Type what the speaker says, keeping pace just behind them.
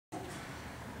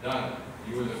Done.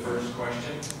 You were the first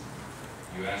question.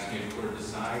 You asked me to put it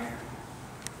aside.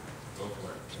 Go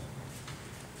for it.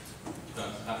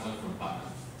 Done. Cutler from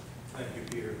Putnam. Thank you,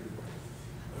 Peter.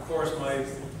 Of course, my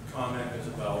comment is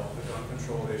about the gun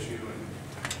control issue,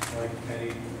 and like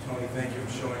Penny, Tony, thank you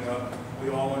for showing up. We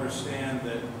all understand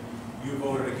that you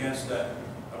voted against that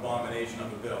abomination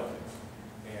of a bill,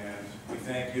 and we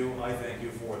thank you. I thank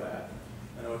you for that.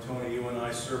 I know, Tony, you and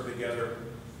I served together,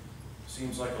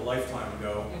 seems like a lifetime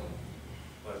ago,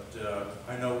 but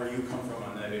I know where you come from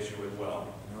on that issue as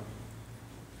well.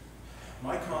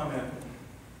 My comment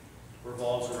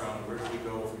revolves around where do we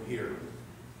go from here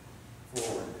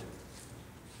forward.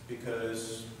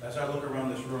 Because as I look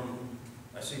around this room,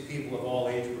 I see people of all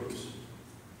age groups.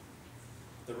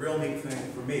 The real neat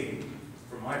thing for me,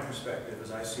 from my perspective,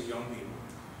 is I see young people.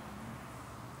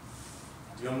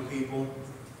 Young people,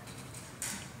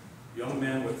 young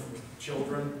men with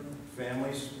children,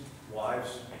 families,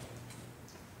 wives.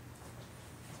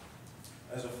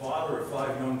 As a father of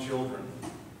 5 young children,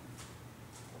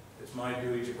 it's my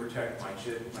duty to protect my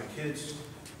kids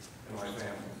and my family,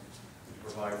 and to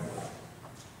provide for them.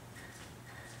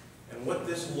 And what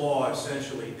this law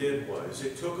essentially did was,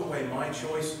 it took away my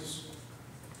choices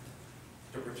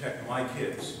to protect my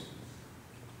kids.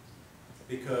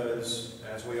 Because,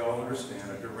 as we all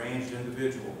understand, a deranged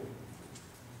individual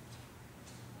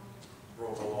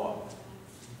broke a law.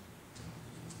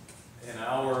 And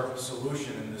our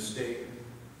solution in this state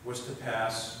was to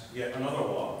pass yet another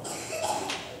law.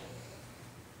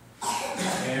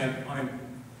 And I'm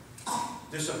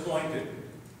disappointed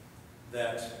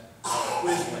that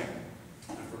Quisling,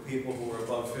 and for people who are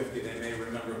above 50, they may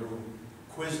remember who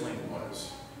Quisling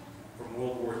was from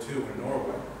World War II in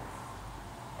Norway.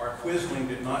 Our Quisling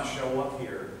did not show up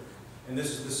here, and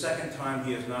this is the second time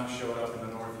he has not showed up in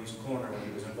the northeast corner when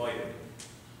he was invited.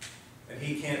 And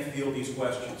he can't field these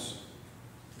questions.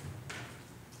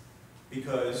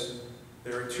 Because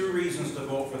there are 2 reasons to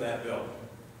vote for that bill.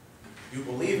 You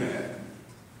believe in it,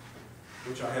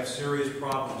 which I have serious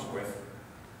problems with,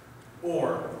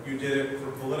 or you did it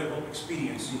for political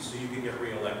expediency so you could get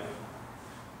reelected.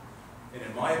 And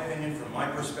in my opinion, from my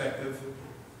perspective,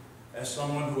 as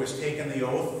someone who has taken the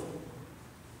oath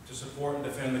to support and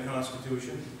defend the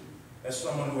Constitution, as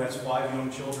someone who has 5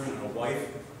 young children and a wife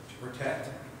to protect,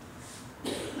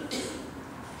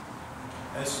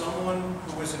 as someone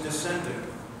who is a descendant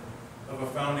of a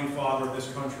founding father of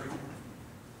this country,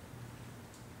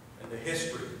 and the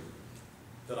history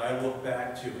that I look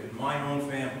back to in my own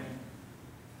family,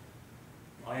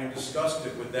 I am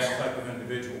disgusted with that type of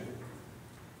individual.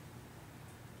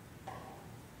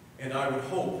 And I would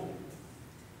hope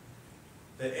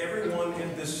that everyone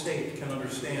in this state can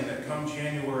understand that come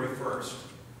January 1st,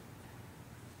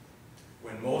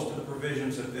 when most of the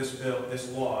provisions of this bill,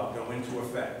 this law, go into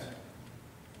effect,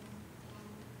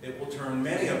 it will turn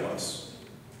many of us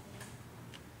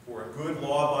who are good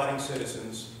law-abiding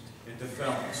citizens into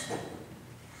felons.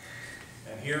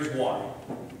 And here's why.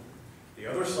 The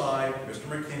other side, Mr.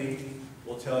 McKinney,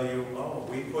 will tell you, oh,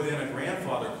 we put in a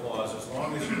grandfather clause. As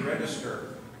long as you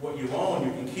register what you own,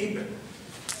 you can keep it.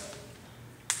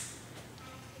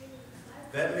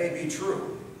 That may be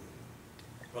true,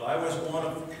 but I was one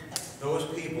of those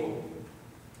people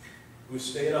who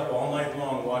stayed up all night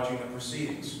long watching the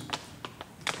proceedings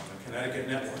on the Connecticut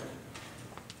network.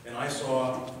 And I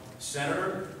saw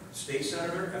senator, state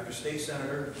senator after state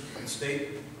senator, and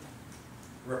state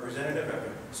representative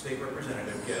after state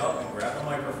representative get up and grab the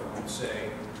microphone and say,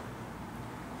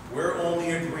 we're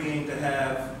only agreeing to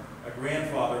have a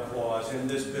grandfather clause in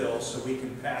this bill so we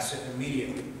can pass it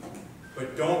immediately.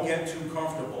 But don't get too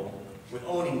comfortable with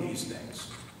owning these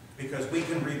things, because we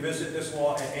can revisit this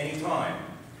law at any time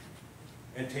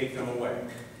and take them away.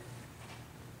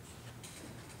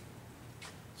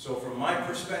 So from my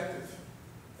perspective,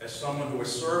 as someone who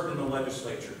has served in the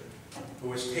legislature,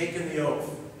 who has taken the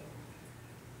oath,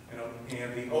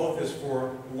 and the oath is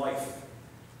for life,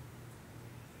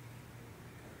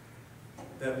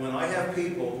 that when I have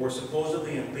people who are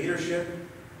supposedly in leadership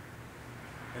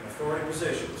and authority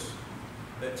positions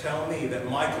that tell me that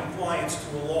my compliance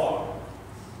to a law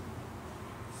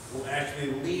will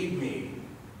actually lead me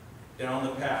down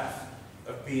the path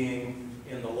of being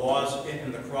in the laws,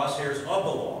 in the crosshairs of the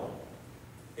law,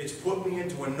 it's put me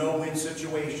into a no-win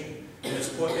situation. And it's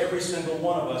put every single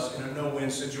one of us in a no-win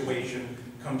situation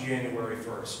come January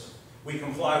 1st. We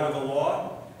comply with the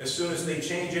law. As soon as they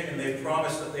change it and they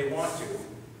promise that they want to,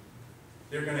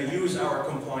 they're going to use our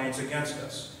compliance against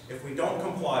us. If we don't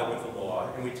comply with the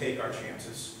law and we take our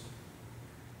chances,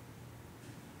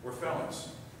 we're felons.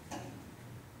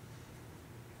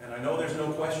 And I know there's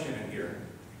no question in here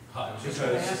I was just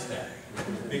going to ask that.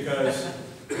 because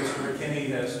Mr. McKinney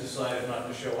has decided not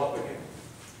to show up again.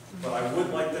 But I would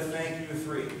like to thank you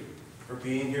three for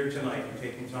being here tonight and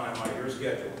taking time out of your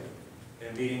schedule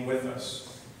and meeting with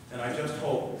us. And I just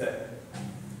hope that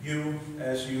you,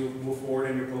 as you move forward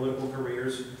in your political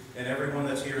careers, and everyone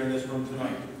that's here in this room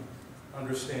tonight,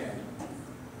 understand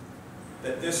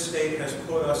that this state has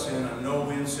put us in a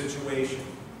no-win situation,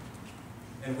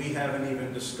 and we haven't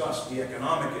even discussed the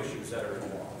economic issues that are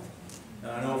involved.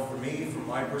 And I know for me, from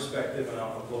my perspective, and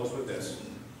I'll close with this,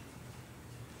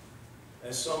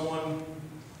 as someone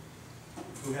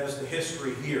who has the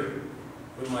history here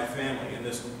with my family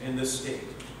in this state,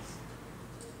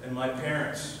 and my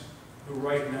parents who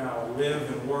right now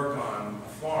live and work on a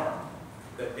farm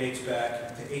that dates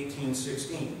back to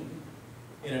 1816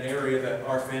 in an area that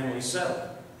our family settled.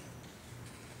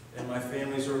 And my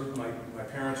parents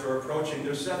are approaching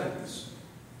their 70s.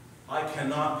 I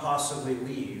cannot possibly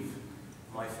leave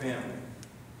my family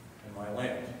and my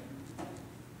land.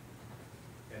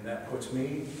 And that puts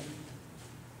me,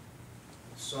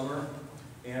 Summer,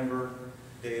 Amber,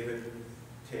 David,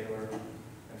 Taylor,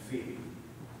 and Phoebe,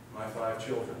 my 5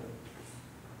 children,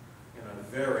 in a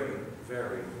very,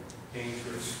 very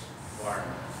dangerous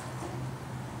environment.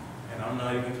 And I'm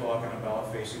not even talking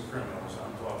about facing criminals,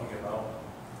 I'm talking about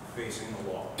facing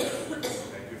the law.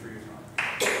 Okay?